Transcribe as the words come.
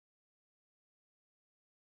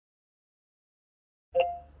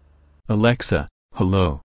Alexa,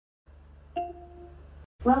 hello.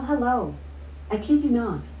 Well, hello. I kid you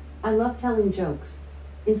not, I love telling jokes.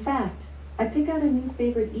 In fact, I pick out a new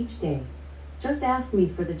favorite each day. Just ask me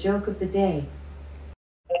for the joke of the day.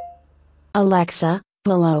 Alexa,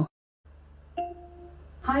 hello.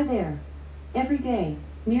 Hi there. Every day,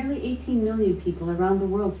 nearly 18 million people around the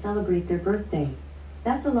world celebrate their birthday.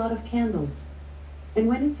 That's a lot of candles. And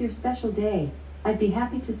when it's your special day, I'd be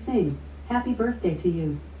happy to sing, happy birthday to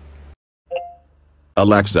you.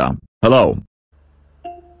 Alexa, hello.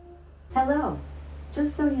 Hello.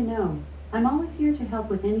 Just so you know, I'm always here to help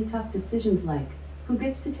with any tough decisions like, who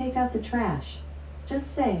gets to take out the trash?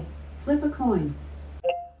 Just say, flip a coin.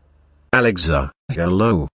 Alexa,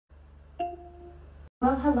 hello.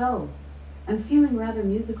 Well, hello. I'm feeling rather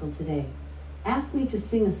musical today. Ask me to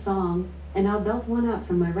sing a song, and I'll belt one out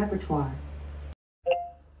from my repertoire.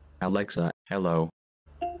 Alexa, hello.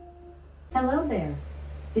 Hello there.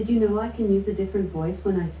 Did you know I can use a different voice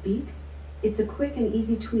when I speak? It's a quick and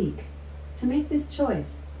easy tweak. To make this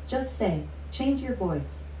choice, just say, change your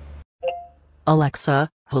voice. Alexa,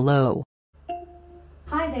 hello.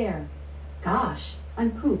 Hi there. Gosh,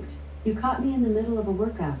 I'm pooped. You caught me in the middle of a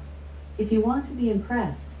workout. If you want to be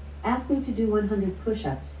impressed, ask me to do 100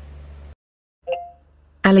 push-ups.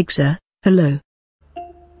 Alexa, hello.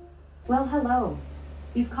 Well, hello.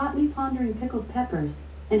 You've caught me pondering pickled peppers,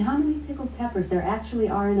 and how many pickled peppers there actually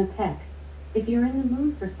are in a peck. If you're in the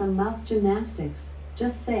mood for some mouth gymnastics,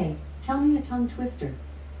 just say, tell me a tongue twister.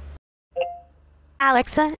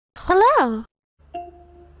 Alexa, hello.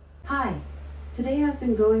 Hi. Today I've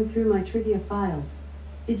been going through my trivia files.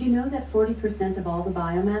 Did you know that 40% of all the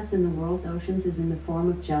biomass in the world's oceans is in the form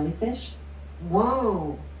of jellyfish?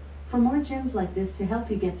 Whoa! For more gems like this to help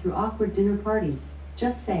you get through awkward dinner parties,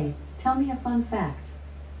 just say, tell me a fun fact.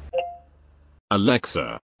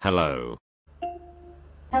 Alexa, hello.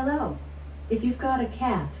 Hello. If you've got a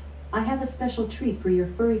cat, I have a special treat for your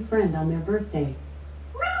furry friend on their birthday.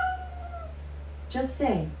 Just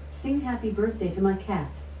say, sing happy birthday to my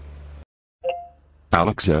cat.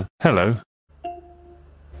 Alexa, hello.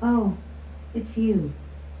 Oh, it's you.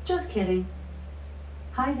 Just kidding.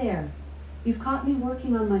 Hi there. You've caught me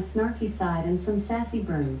working on my snarky side and some sassy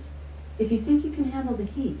burns. If you think you can handle the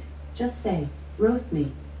heat, just say, roast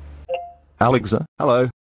me. Alexa, hello.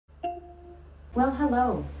 Well,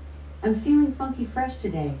 hello. I'm feeling funky fresh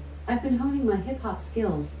today. I've been honing my hip-hop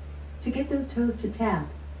skills. To get those toes to tap,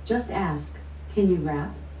 just ask, can you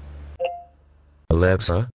rap?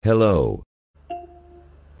 Alexa, hello.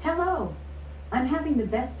 Hello. I'm having the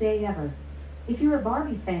best day ever. If you're a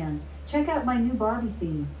Barbie fan, check out my new Barbie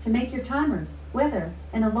theme to make your timers, weather,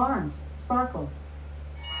 and alarms sparkle.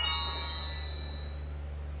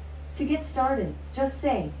 To get started, just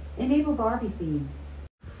say, enable Barbie theme.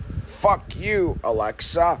 Fuck you,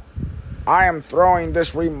 Alexa. I am throwing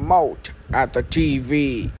this remote at the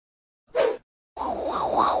TV.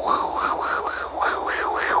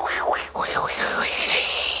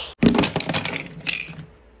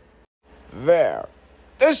 There.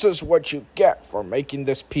 This is what you get for making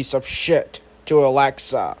this piece of shit to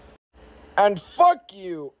Alexa. And fuck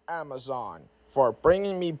you, Amazon, for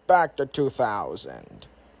bringing me back to 2000.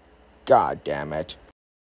 God damn it.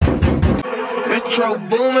 Metro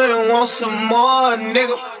Boomin, want some more,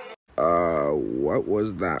 nigga? What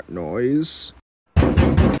was that noise?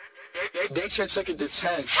 They took it to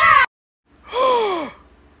 10.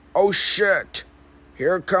 Oh shit.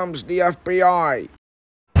 Here comes the FBI.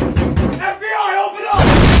 FBI, open up!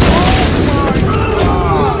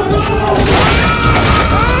 Oh my God.